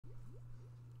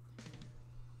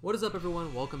What is up,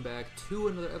 everyone? Welcome back to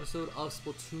another episode of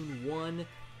Splatoon 1.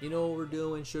 You know what we're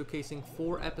doing, showcasing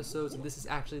 4 episodes, and this is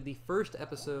actually the first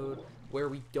episode where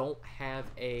we don't have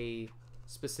a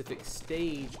specific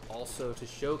stage also to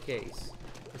showcase.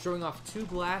 We're showing off 2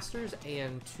 blasters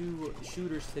and 2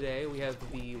 shooters today. We have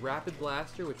the Rapid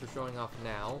Blaster, which we're showing off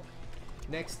now.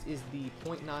 Next is the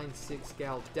 .96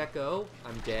 Gal Deco.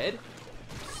 I'm dead.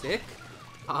 Sick.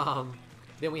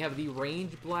 Then we have the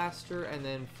Range Blaster, and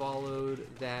then followed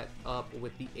that up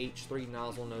with the H3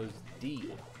 Nozzle Nose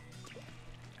D.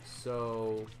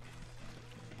 So,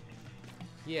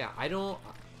 yeah,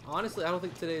 honestly, I don't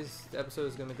think today's episode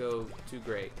is going to go too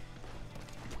great.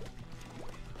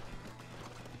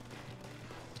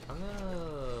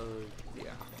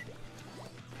 Yeah.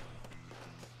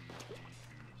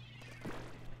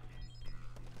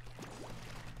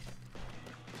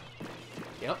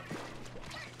 Yep.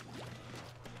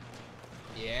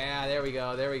 Yeah, there we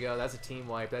go, there we go. That's a team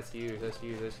wipe. That's huge, that's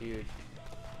huge, that's huge.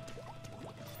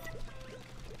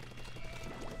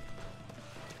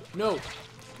 No!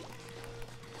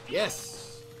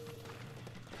 Yes!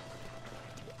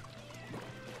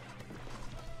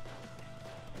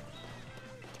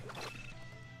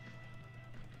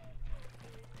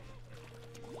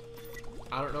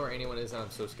 I don't know where anyone is and I'm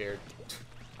so scared.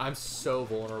 I'm so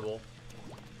vulnerable.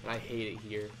 And I hate it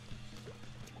here.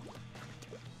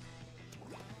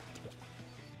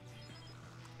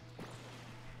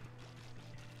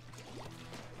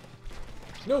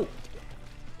 No!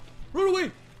 Run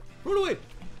away! Run away!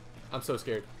 I'm so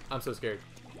scared. I'm so scared.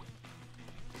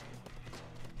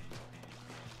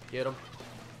 Get him.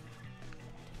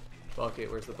 Bucket,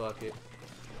 where's the bucket?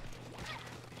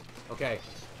 Okay.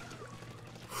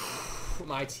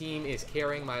 My team is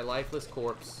carrying my lifeless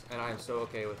corpse, and I'm so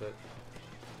okay with it.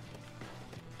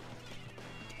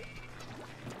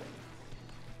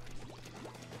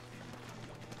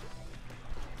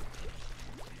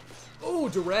 Oh,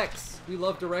 directs! We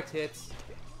love direct hits.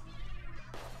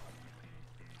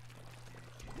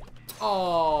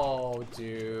 Oh,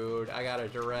 dude. I got a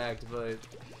direct, but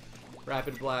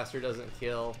Rapid Blaster doesn't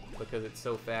kill because it's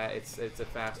so fat. It's a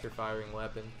faster firing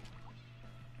weapon.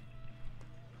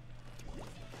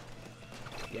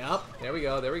 Yep. There we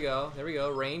go. There we go. There we go.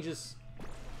 Range is...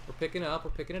 We're picking up.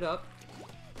 We're picking it up.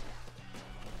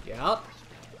 Yep.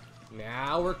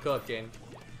 Now we're cooking.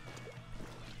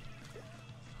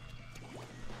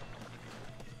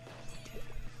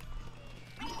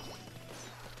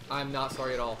 I'm not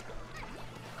sorry at all.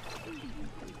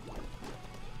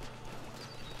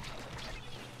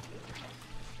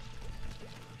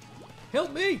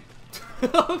 Help me!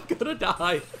 I'm gonna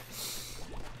die.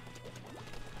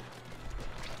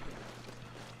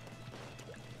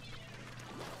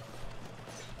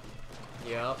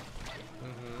 Yep.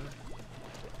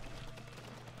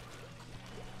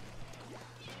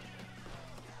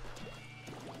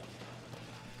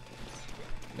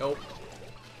 Nope.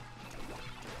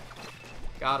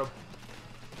 Got him.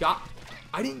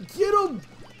 I didn't get him!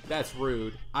 That's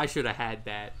rude. I should have had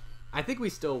that. I think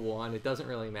we still won. It doesn't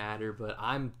really matter, but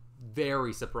I'm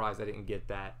very surprised I didn't get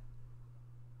that.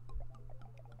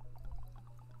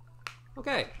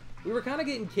 Okay. We were kind of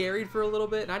getting carried for a little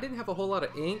bit, and I didn't have a whole lot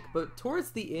of ink, but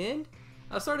towards the end,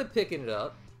 I started picking it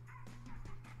up.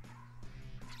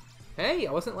 Hey,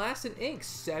 I wasn't last in ink.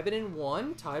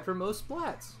 7-1, tied for most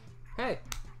splats. Hey,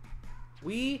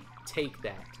 we take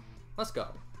that. Let's go.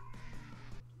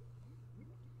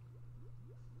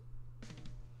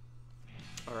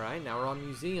 Alright, now we're on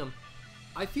Museum.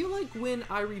 I feel like when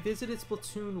I revisited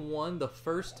Splatoon 1 the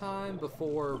first time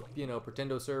before, you know,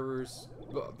 Pretendo servers,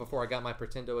 before I got my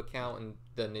Pretendo account and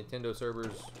the Nintendo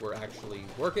servers were actually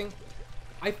working,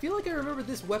 I feel like I remember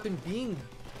this weapon being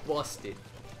busted.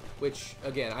 Which,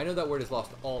 again, I know that word has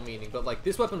lost all meaning, but, like,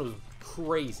 this weapon was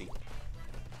crazy.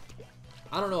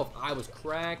 I don't know if I was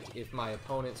cracked, if my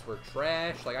opponents were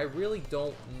trash. Like, I really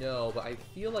don't know, but I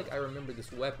feel like I remember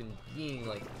this weapon being,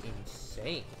 like,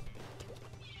 insane.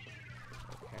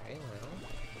 Okay, well.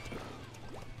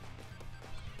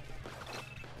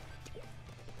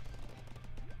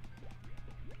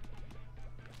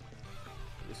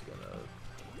 I'm just gonna...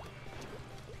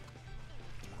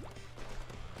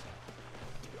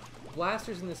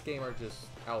 Blasters in this game are just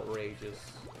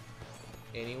outrageous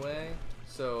anyway,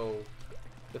 so...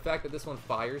 The fact that this one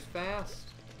fires fast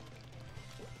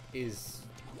is,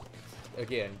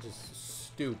 again, just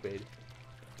stupid.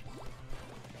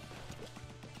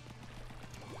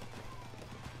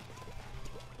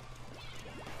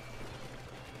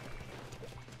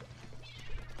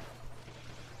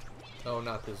 Oh,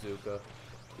 not the Zuka.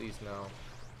 Please, no.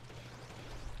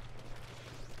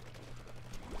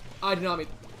 I did not mean...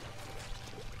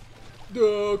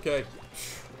 Okay.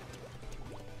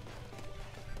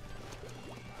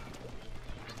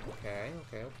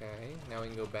 Okay. Now we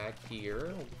can go back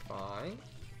here. We'll be fine.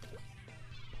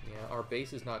 Yeah, our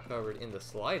base is not covered in the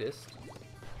slightest.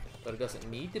 But it doesn't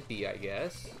need to be, I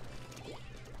guess.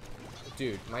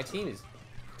 Dude, my team is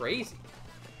crazy.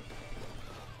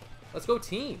 Let's go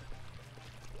team.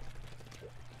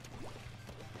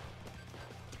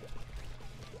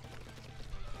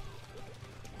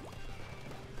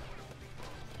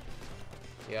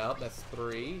 Yep, that's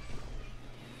 3.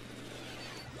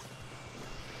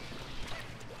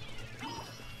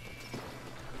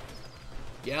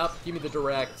 Yep, give me the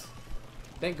direct.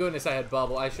 Thank goodness I had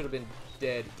bubble. I should have been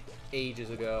dead ages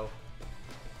ago.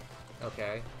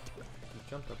 Okay. You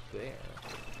jumped up there.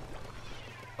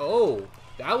 Oh,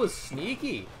 that was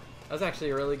sneaky. That was actually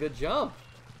a really good jump.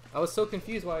 I was so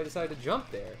confused why I decided to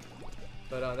jump there.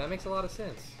 But that makes a lot of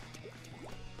sense.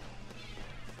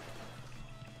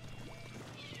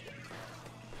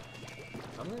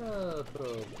 I'm gonna put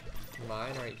a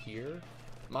mine right here.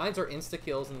 Mines are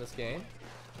insta-kills in this game.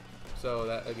 So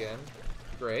that, again,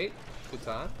 great. Good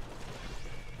time.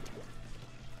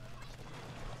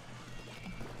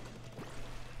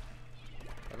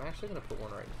 I'm actually gonna put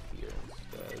one right here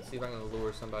instead. See if I can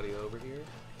lure somebody over here.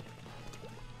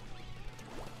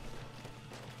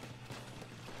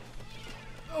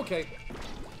 Okay.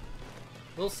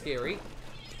 A little scary.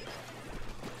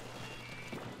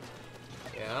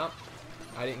 Yeah.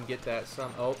 I didn't get that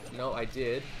some. Oh, no, I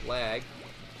did. Lag.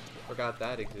 Forgot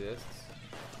that exists.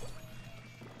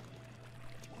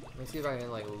 Let me see if I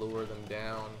can, like, lure them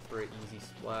down for an easy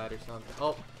splat or something.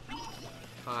 Oh.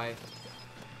 Hi.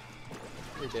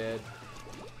 You're dead.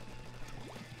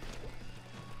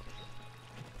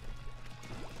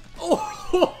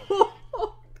 Oh!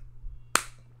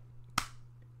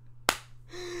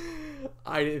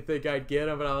 I didn't think I'd get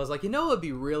him, but I was like, you know what would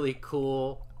be really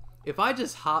cool? If I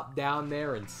just hopped down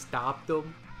there and stopped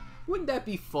them. Wouldn't that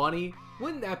be funny?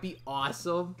 Wouldn't that be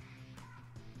awesome?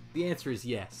 The answer is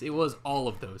yes. It was all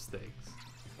of those things.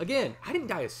 Again, I didn't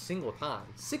die a single time.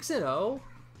 6-0?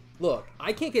 Look,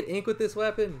 I can't get ink with this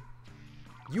weapon.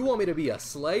 You want me to be a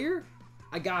slayer?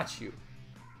 I got you.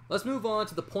 Let's move on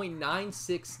to the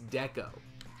 .96 deco.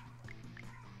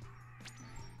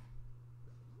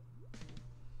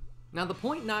 Now the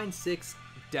 .96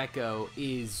 deco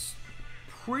is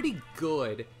pretty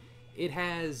good. It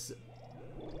has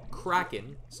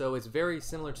Kraken, so it's very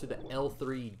similar to the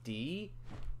L3D.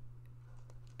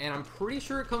 And I'm pretty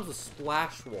sure it comes with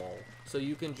Splash Wall. So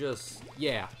you can just,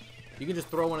 yeah, you can just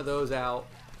throw one of those out,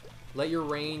 let your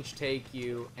range take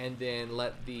you, and then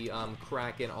let the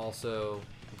Kraken also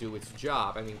do its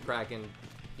job. I mean, Kraken,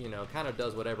 you know, kind of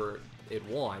does whatever it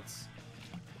wants.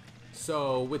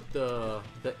 So with the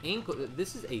ink,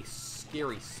 this is a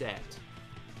scary set.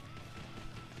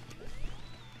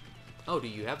 Oh, do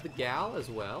you have the gal as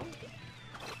well?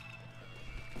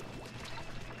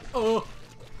 Oh!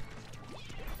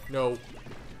 No.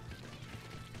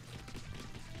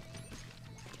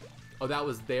 Oh, that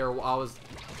was there. I was...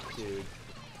 Dude.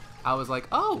 I was like,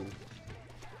 oh!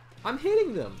 I'm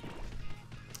hitting them!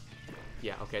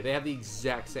 Yeah, okay. They have the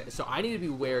exact same... So I need to be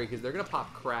wary because they're going to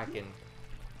pop Kraken.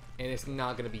 And it's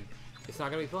not going to be... It's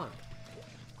not going to be fun.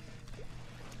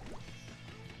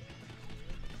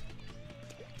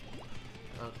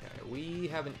 Okay, we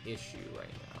have an issue right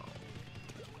now.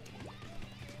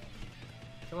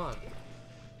 Come on.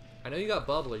 I know you got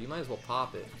Bubbler. You might as well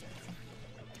pop it.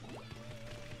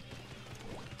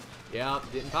 Yeah,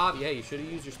 didn't pop. Yeah, you should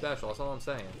have used your special. That's all I'm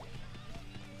saying.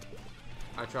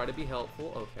 I try to be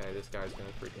helpful. Okay, this guy's going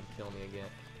to freaking kill me again.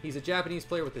 He's a Japanese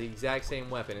player with the exact same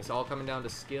weapon. It's all coming down to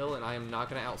skill, and I am not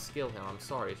going to outskill him. I'm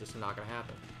sorry. It's just not going to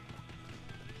happen.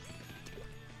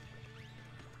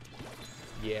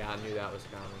 Yeah, I knew that was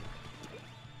coming.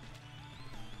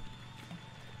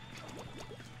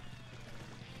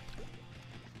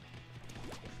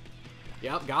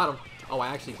 Yep, got him. Oh, I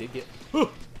actually did get...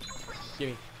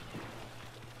 Gimme.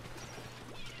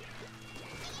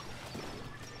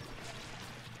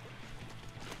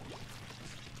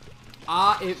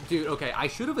 Dude, okay, I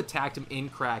should have attacked him in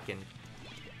Kraken.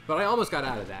 But I almost got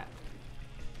out of that.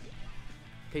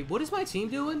 Okay, what is my team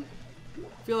doing?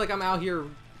 I feel like I'm out here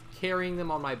carrying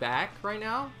them on my back right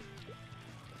now.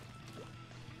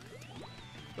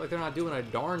 I feel like they're not doing a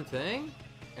darn thing.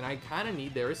 And I kind of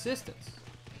need their assistance.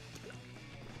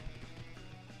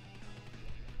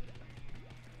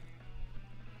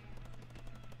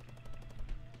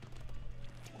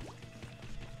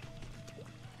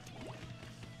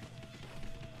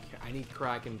 I need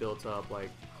Kraken built up, like,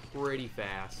 pretty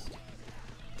fast.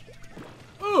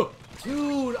 Oh!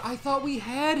 Dude, I thought we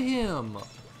had him.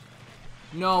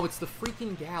 No, it's the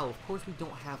freaking gal. Of course we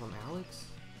don't have him, Alex.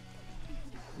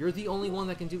 You're the only one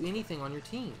that can do anything on your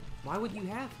team. Why would you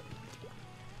have him?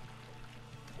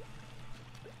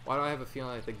 Why do I have a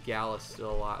feeling like the gal is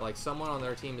still alive? Like someone on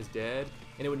their team is dead,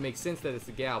 and it would make sense that it's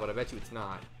the gal, but I bet you it's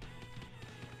not.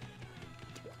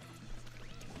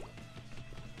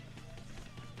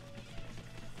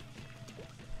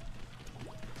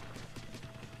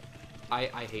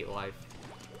 I hate life.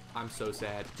 I'm so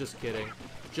sad. Just kidding.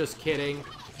 Just kidding.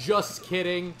 Just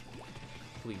kidding.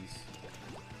 Please.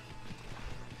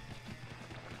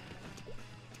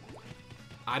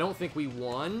 I don't think we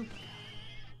won.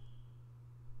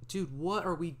 Dude, what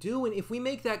are we doing? If we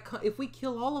make that, if we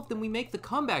kill all of them, we make the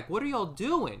comeback. What are y'all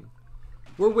doing?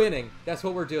 We're winning. That's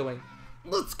what we're doing.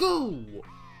 Let's go.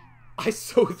 I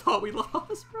so thought we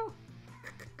lost, bro.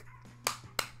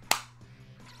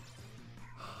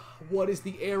 What is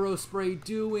the arrow spray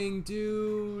doing,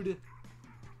 dude?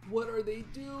 What are they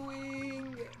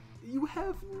doing? You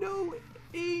have no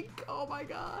ink. Oh my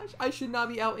gosh. I should not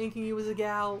be out inking you as a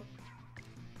gal.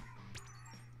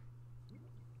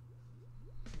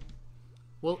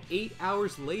 Well, 8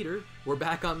 hours later, we're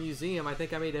back on Museum. I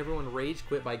think I made everyone rage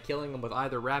quit by killing them with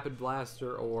either Rapid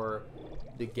Blaster or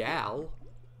the gal.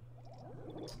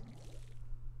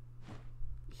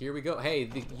 Here we go. Hey,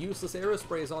 the useless arrow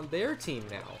spray is on their team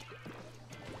now.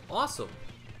 Awesome.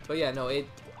 But yeah, no, it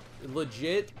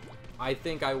legit, I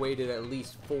think I waited at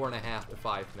least 4.5 to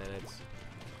 5 minutes.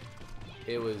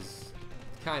 It was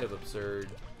kind of absurd.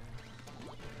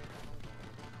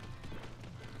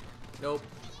 Nope.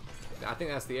 I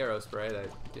think that's the arrow spray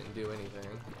that didn't do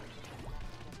anything.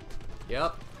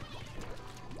 Yep.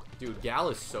 Dude, gal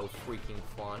is so freaking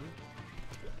fun.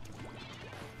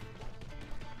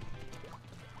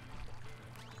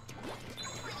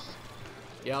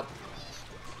 Yep.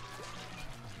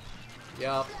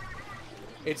 Yep.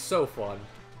 It's so fun.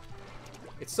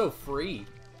 It's so free.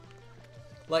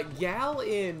 Like, gal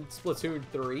in Splatoon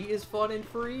 3 is fun and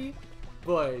free,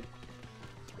 but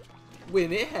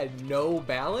when it had no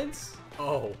balance,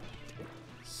 oh,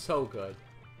 so good.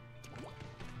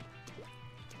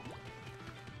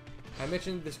 I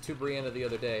mentioned this to Brianna the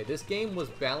other day. This game was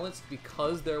balanced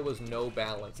because there was no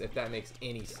balance, if that makes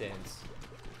any sense.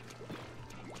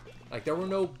 Like, there were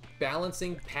no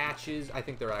balancing patches. I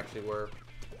think there actually were.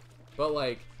 But,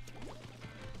 like,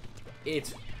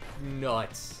 it's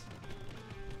nuts.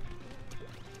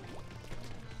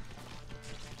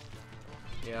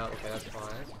 Yeah, okay, that's fine,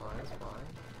 that's fine, that's fine.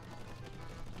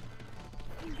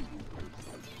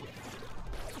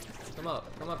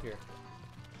 Come up here.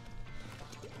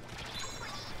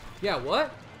 Yeah,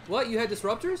 what? What, you had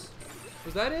disruptors?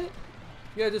 Was that it?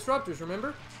 You had disruptors,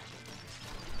 remember?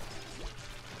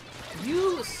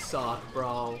 You suck,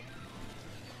 bro.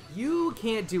 You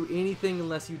can't do anything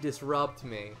unless you disrupt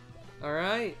me.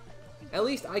 Alright? At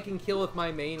least I can kill with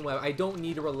my main web. I don't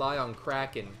need to rely on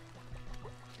Kraken.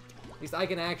 At least I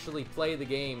can actually play the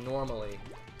game normally.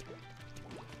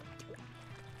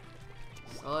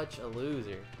 Such a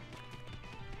loser.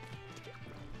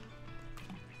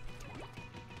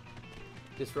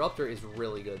 Disruptor is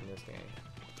really good in this game.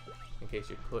 In case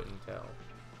you couldn't tell.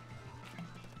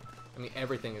 I mean,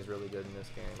 everything is really good in this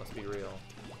game, let's be real.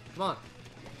 Come on.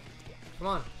 Come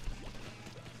on.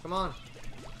 Come on.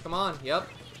 Come on. Yep.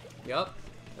 Yep.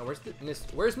 Now,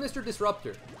 where's Mr.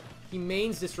 Disruptor? He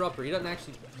mains Disruptor. He doesn't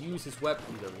actually use his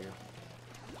weapons over here.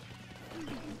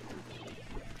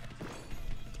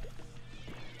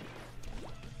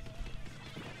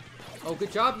 Oh,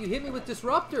 good job. You hit me with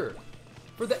Disruptor.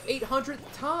 For the 800th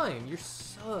time. You're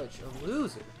such a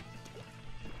loser.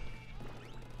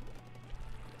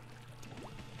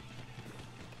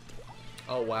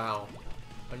 Oh, wow.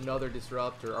 Another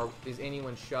Disruptor. Is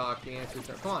anyone shocked? The answer is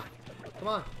no. Come on. Come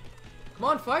on. Come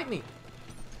on, fight me.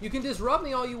 You can disrupt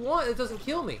me all you want. It doesn't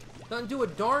kill me. It doesn't do a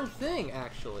darn thing,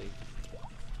 actually.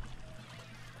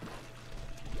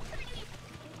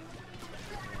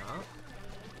 Yeah.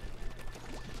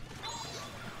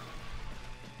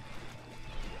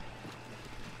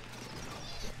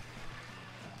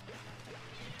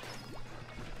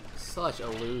 Such a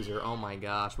loser. Oh my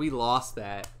gosh. We lost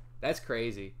that. That's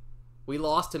crazy. We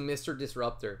lost to Mr.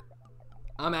 Disruptor.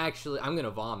 I'm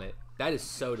gonna vomit. That is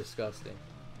so disgusting.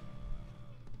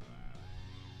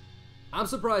 I'm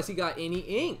surprised he got any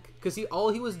ink, because all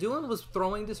he was doing was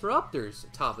throwing disruptors.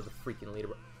 Top of the freaking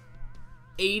leaderboard.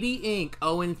 80 ink,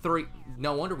 0-3.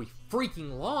 No wonder we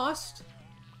freaking lost.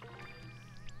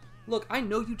 Look, I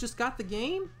know you just got the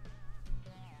game.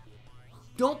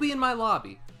 Don't be in my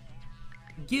lobby.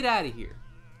 Get out of here.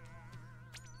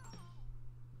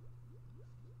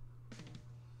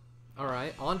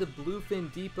 Alright, on to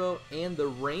Bluefin Depot and the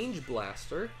Range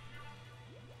Blaster.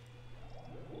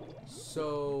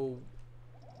 So...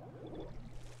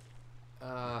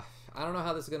 I don't know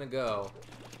how this is gonna go.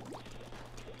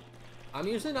 I'm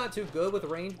usually not too good with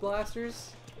Range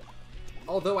Blasters.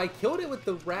 Although I killed it with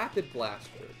the Rapid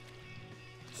Blaster.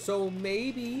 So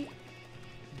maybe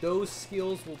those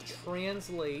skills will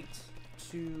translate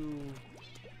to...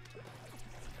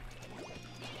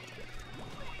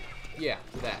 yeah,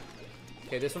 to that.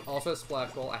 Okay, this one also has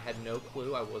Splash Roll. I had no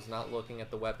clue. I was not looking at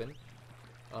the weapon.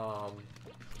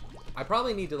 I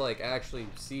probably need to, like, actually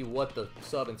see what the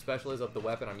sub and special is of the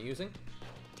weapon I'm using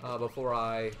before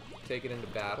I take it into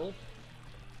battle.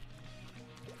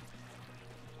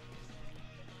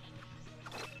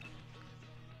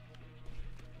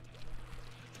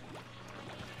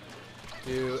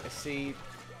 Dude, see,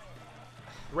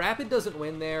 Rapid doesn't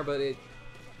win there, but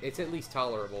it's at least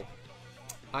tolerable.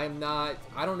 I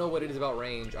don't know what it is about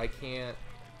range. I can't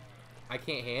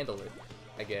handle it,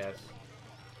 I guess.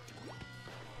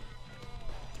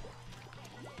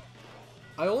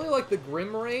 I only like the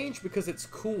Grim range because it's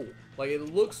cool. Like,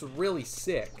 it looks really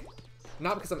sick.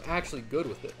 Not because I'm actually good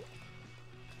with it.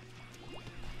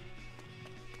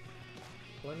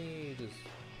 Let me just...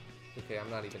 okay, I'm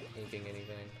not even inking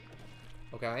anything.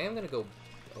 Okay, I am gonna go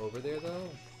over there, though.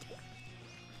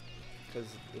 Because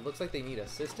it looks like they need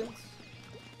assistance.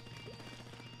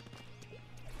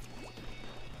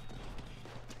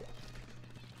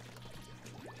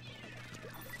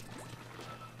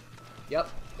 Yep,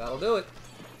 that'll do it.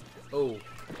 Oh,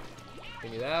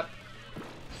 give me that.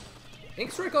 Ink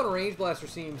Strike on a Range Blaster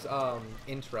seems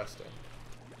interesting.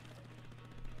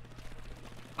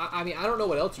 I mean, I don't know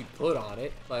what else you'd put on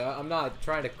it. Like, I'm not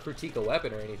trying to critique a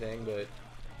weapon or anything, but...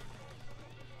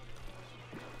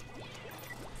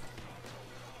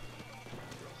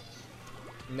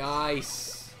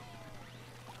 nice.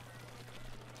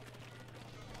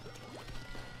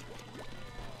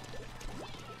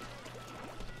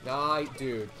 Nice,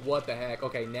 dude. What the heck?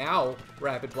 Okay, now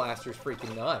Rapid Blaster's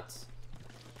freaking nuts.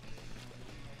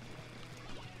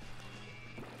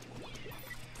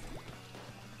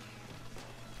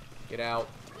 Get out.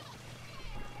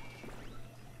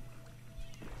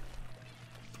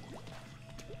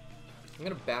 I'm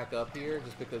gonna back up here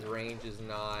just because range is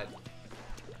not,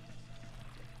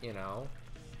 you know,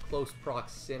 close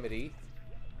proximity.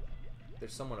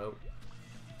 There's someone over.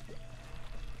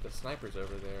 The sniper's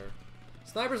over there.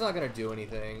 Sniper's not gonna do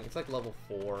anything. It's like level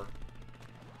 4.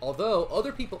 Although,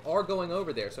 other people are going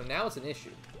over there, so now it's an issue.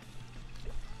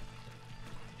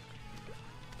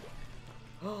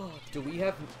 Do we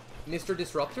have Mr.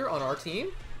 Disruptor on our team?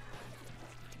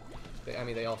 I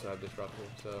mean, they also have Disruptor,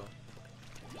 so...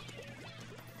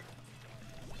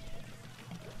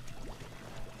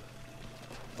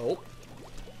 oh.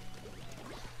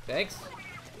 Thanks.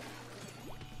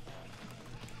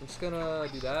 I'm just gonna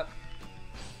do that.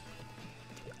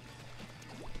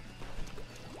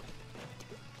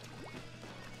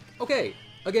 Okay,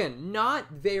 again,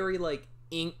 not very, like,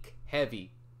 ink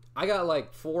heavy. I got,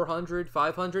 like, 400,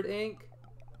 500 ink.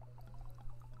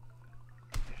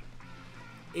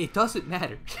 It doesn't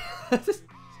matter.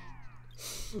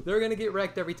 They're gonna get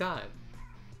wrecked every time.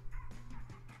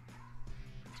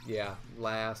 Yeah,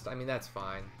 last. I mean, that's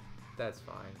fine. That's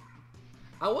fine.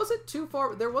 I wasn't too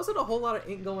far. There wasn't a whole lot of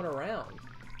ink going around.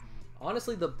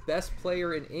 Honestly, the best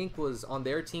player in ink was on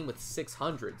their team with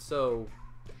 600, so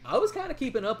I was kind of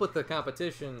keeping up with the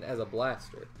competition as a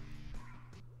blaster.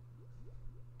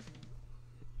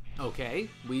 Okay,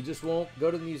 we just won't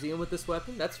go to the museum with this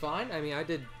weapon. That's fine. I mean, I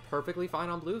did perfectly fine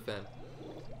on Bluefin.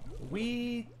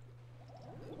 We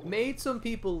made some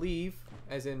people leave,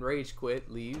 as in rage quit,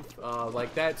 leave.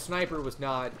 Like, that sniper was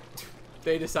not...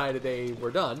 they decided they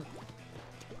were done.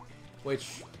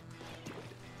 Which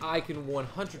I can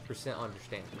 100%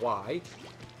 understand why.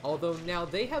 Although now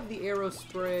they have the arrow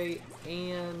spray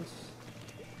and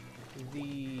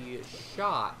the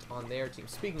shot on their team.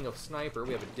 Speaking of sniper,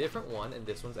 we have a different one, and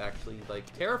this one's actually,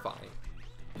 like, terrifying.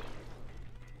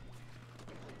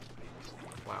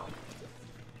 Wow.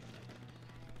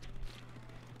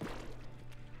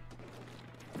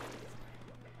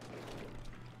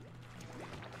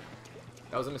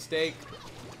 That was a mistake.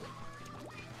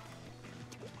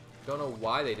 Don't know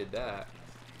why they did that.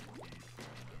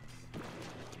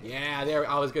 Yeah, there.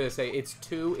 I was gonna say, it's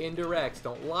 2 indirects.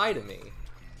 Don't lie to me.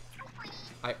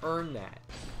 I earned that.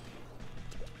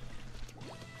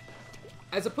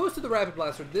 As opposed to the Rapid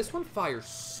Blaster, this one fires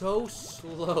so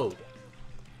slow.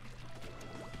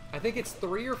 I think it's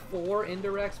 3 or 4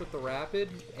 indirects with the Rapid,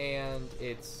 and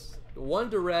it's 1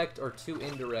 direct or 2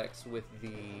 indirects with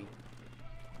the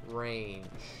range.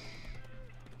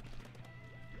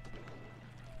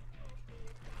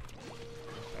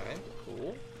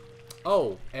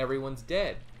 Oh, everyone's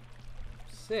dead.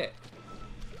 Sick.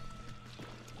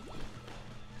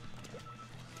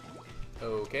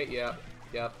 Okay,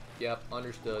 yep,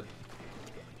 understood.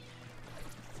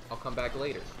 I'll come back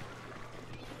later.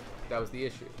 That was the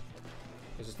issue.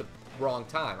 It's just the wrong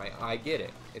time. I get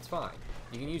it. It's fine.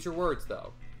 You can use your words,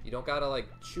 though. You don't gotta, like,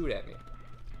 shoot at me.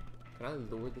 Can I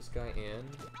lure this guy in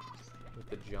with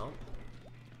the jump?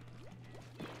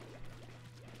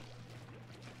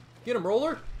 Get him,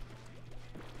 Roller!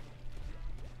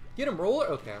 Get him, Roller!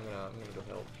 Okay, I'm gonna go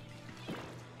help.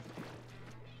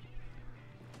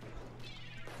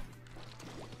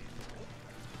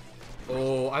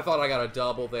 Oh, I thought I got a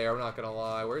double there, I'm not gonna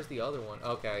lie. Where's the other one?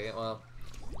 Okay, well,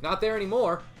 not there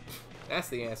anymore. That's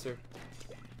the answer.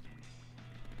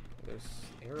 There's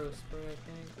arrow spray, I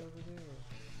think, over there.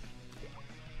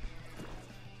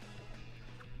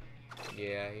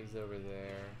 Yeah, he's over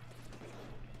there.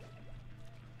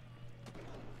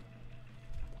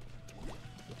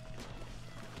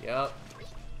 Yep.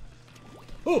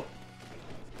 Oh!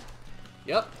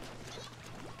 Yep.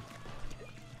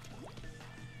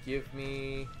 Give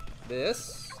me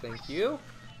this. Thank you.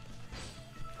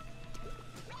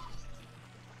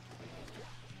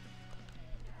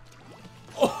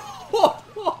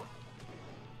 Oh!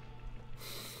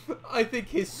 I think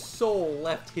his soul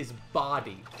left his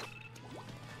body.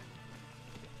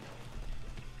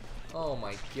 Oh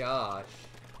my gosh.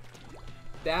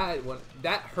 That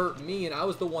hurt me, and I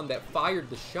was the one that fired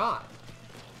the shot.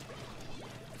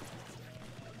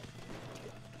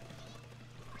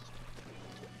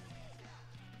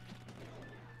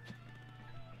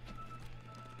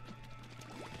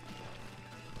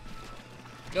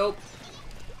 Nope.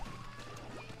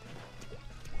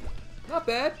 Not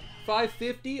bad.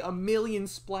 550, a million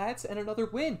splats, and another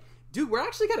win. Dude, we're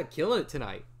actually kind of killing it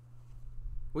tonight.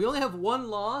 We only have one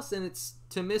loss, and it's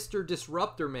to Mr.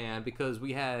 Disruptor Man because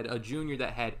we had a junior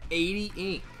that had 80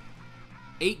 ink.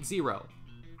 8-0.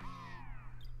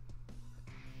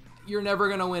 You're never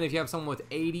going to win if you have someone with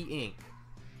 80 ink.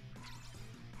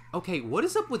 Okay, what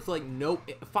is up with, like, no...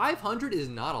 500 is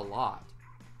not a lot.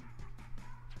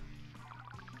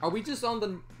 Are we just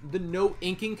on the no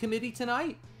inking committee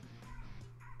tonight?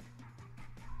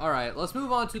 Alright, let's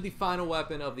move on to the final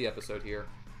weapon of the episode here.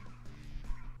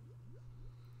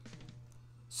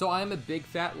 So I am a big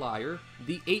fat liar.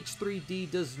 The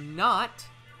H3D does not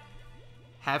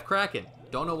have Kraken.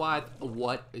 Don't know why.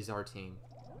 What is our team?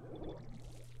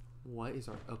 What is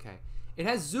our... Okay. It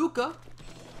has Zuka,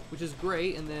 which is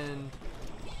great, and then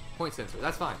point sensor.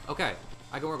 That's fine. Okay.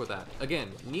 I can work with that. Again,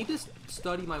 need to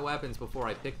study my weapons before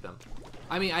I pick them.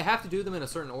 I mean, I have to do them in a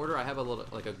certain order. I have a little,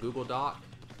 like a Google Doc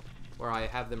where I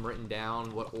have them written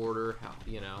down, what order, how,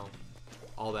 you know,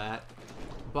 all that.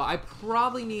 But I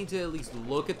probably need to at least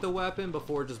look at the weapon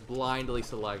before just blindly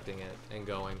selecting it and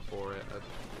going for it.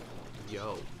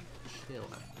 Yo, chill.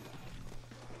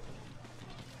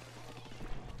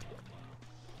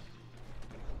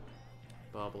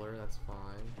 Bubbler, that's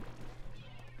fine.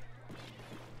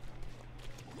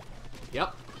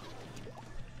 Yep.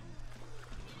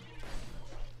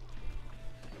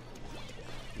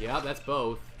 Yeah, that's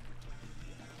both.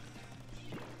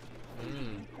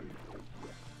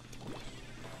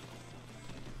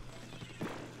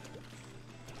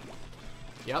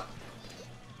 Yep.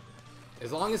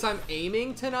 As long as I'm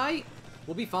aiming tonight,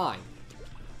 we'll be fine.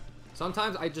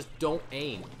 Sometimes I just don't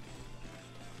aim.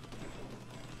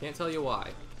 Can't tell you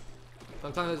why.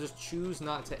 Sometimes I just choose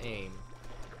not to aim.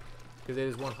 Because it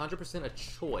is 100% a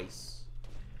choice.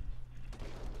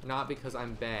 Not because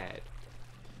I'm bad.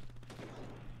 I'm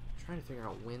trying to figure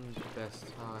out when the best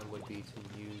time would be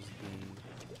to use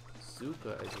the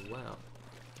Zuka as well.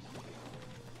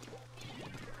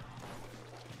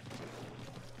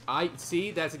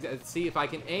 See, see, if I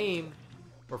can aim,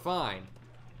 we're fine.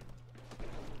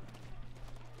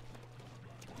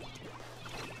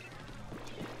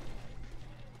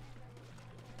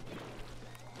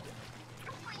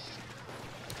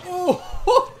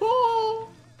 Oh!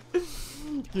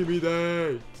 Give me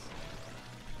that.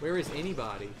 Where is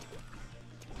anybody?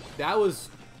 That was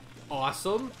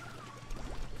awesome.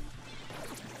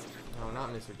 Oh, not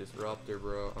Mr. Disruptor,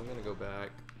 bro. I'm gonna go back.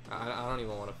 I don't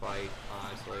even want to fight,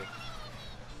 honestly.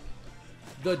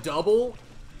 The double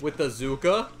with the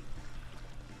Zuka.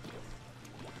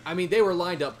 I mean, they were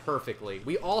lined up perfectly.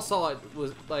 We all saw it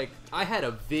was like, I had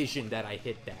a vision that I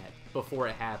hit that before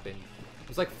it happened. It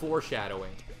was like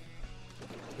foreshadowing.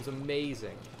 It was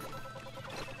amazing.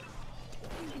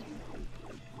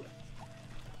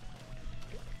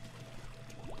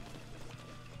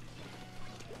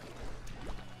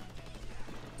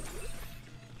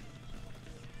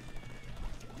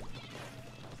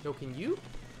 No, can you?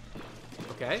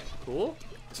 Okay, cool.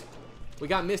 We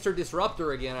got Mr.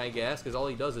 Disruptor again, I guess, because all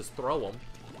he does is throw them.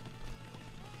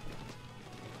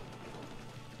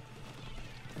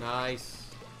 Nice.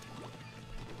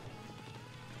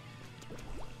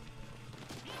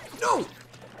 No!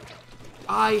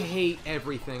 I hate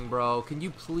everything, bro. Can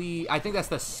you please... I think that's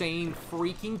the same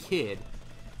freaking kid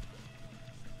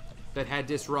that had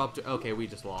Disruptor. Okay, we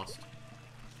just lost.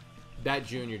 That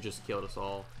junior just killed us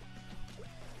all.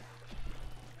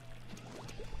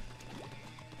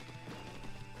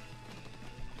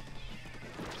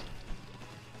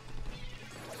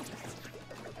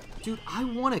 Dude, I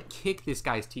want to kick this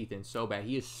guy's teeth in so bad.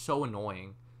 He is so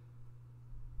annoying.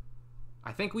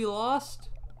 I think we lost.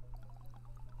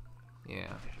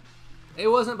 Yeah. It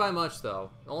wasn't by much, though.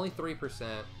 Only 3%.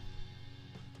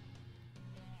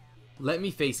 Let me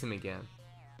face him again.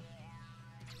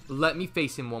 Let me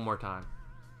face him one more time.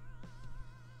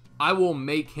 I will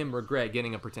make him regret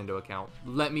getting a Pretendo account.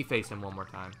 Let me face him one more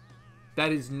time.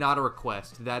 That is not a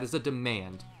request. That is a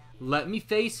demand. Let me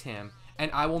face him,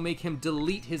 and I will make him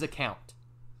delete his account.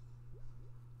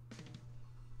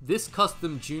 This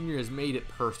custom junior has made it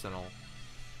personal.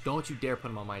 Don't you dare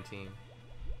put him on my team.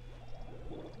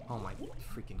 Oh my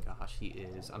freaking gosh, he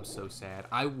is. I'm so sad.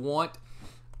 I want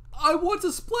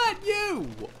to splat you!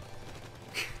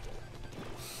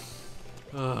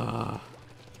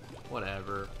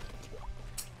 Whatever.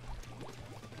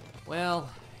 Well,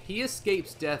 he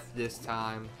escapes death this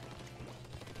time.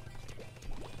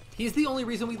 He's the only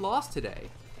reason we lost today.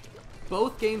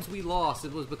 Both games we lost,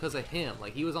 it was because of him.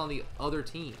 Like, he was on the other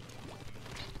team.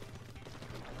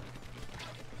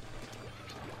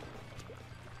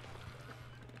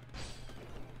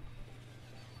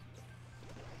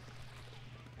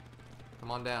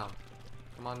 Come on down.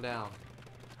 Come on down.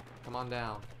 Come on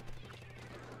down.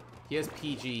 He has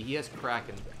PG. He has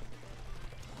Kraken.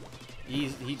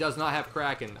 He does not have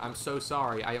Kraken. I'm so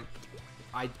sorry.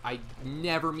 I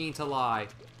never mean to lie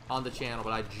on the channel,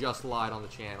 but I just lied on the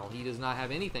channel. He does not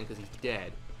have anything because he's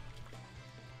dead.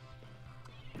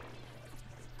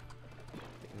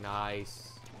 Nice.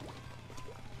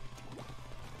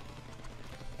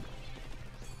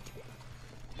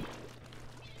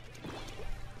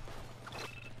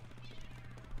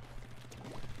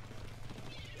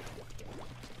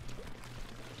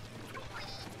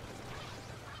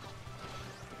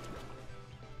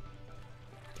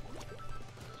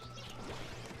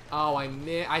 Oh,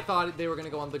 I thought they were going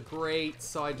to go on the grate,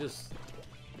 so I just...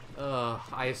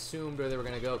 I assumed where they were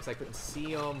going to go because I couldn't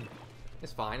see them.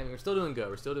 It's fine. I mean, we're still doing good.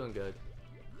 We're still doing good.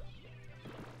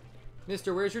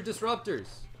 Mister, where's your disruptors?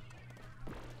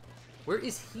 Where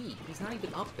is he? He's not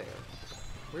even up there.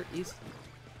 Where is he?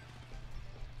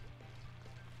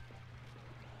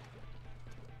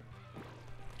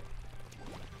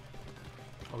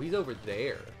 Oh, he's over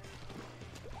there.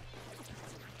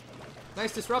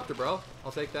 Nice disruptor, bro.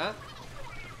 I'll take that.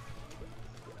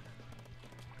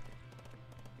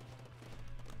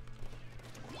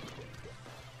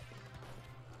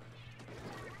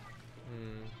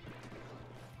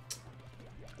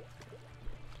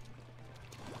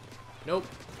 Nope.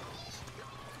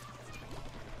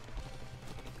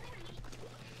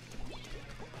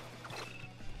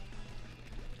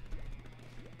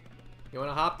 You want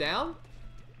to hop down?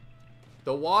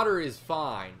 The water is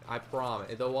fine, I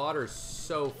promise. The water is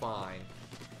so fine.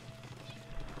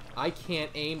 I can't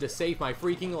aim to save my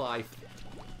freaking life.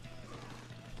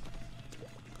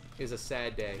 It's a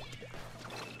sad day.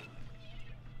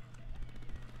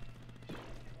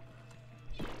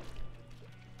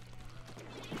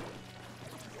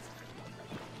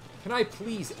 Can I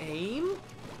please aim?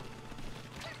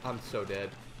 I'm so dead.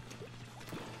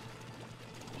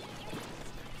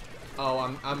 Oh,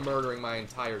 I'm murdering my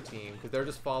entire team because they're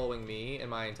just following me and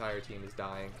my entire team is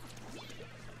dying.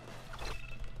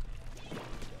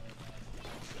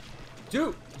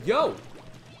 Dude, yo!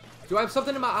 Do I have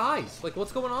something in my eyes? Like,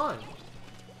 what's going on?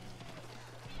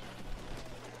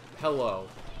 Hello.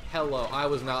 Hello. I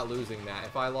was not losing that.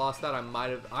 If I lost that, I might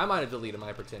have deleted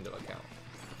my Pretendo account.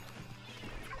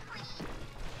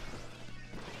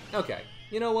 Okay.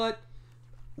 You know what?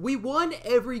 We won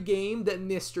every game that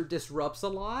Mr. Disrupts a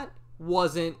lot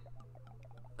wasn't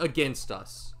against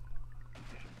us.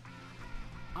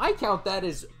 I count that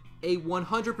as a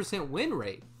 100% win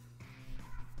rate.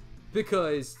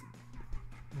 Because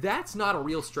that's not a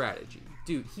real strategy.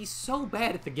 Dude, he's so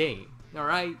bad at the game,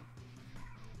 alright?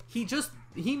 He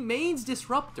mains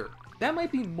Disruptor. That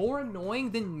might be more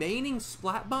annoying than maining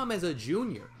Splat Bomb as a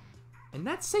junior. And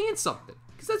that's saying something,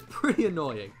 because that's pretty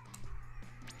annoying.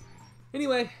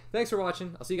 Anyway, thanks for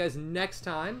watching. I'll see you guys next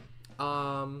time.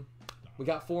 We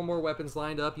got 4 more weapons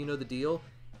lined up, you know the deal.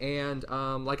 And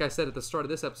like I said at the start of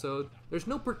this episode, there's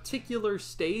no particular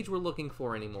stage we're looking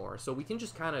for anymore, so we can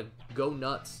just kind of go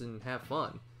nuts and have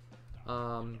fun.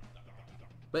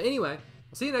 But anyway,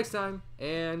 I'll see you next time,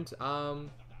 and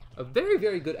a very,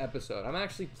 very good episode. I'm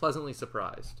actually pleasantly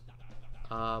surprised.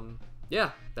 Yeah,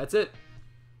 that's it.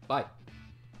 Bye.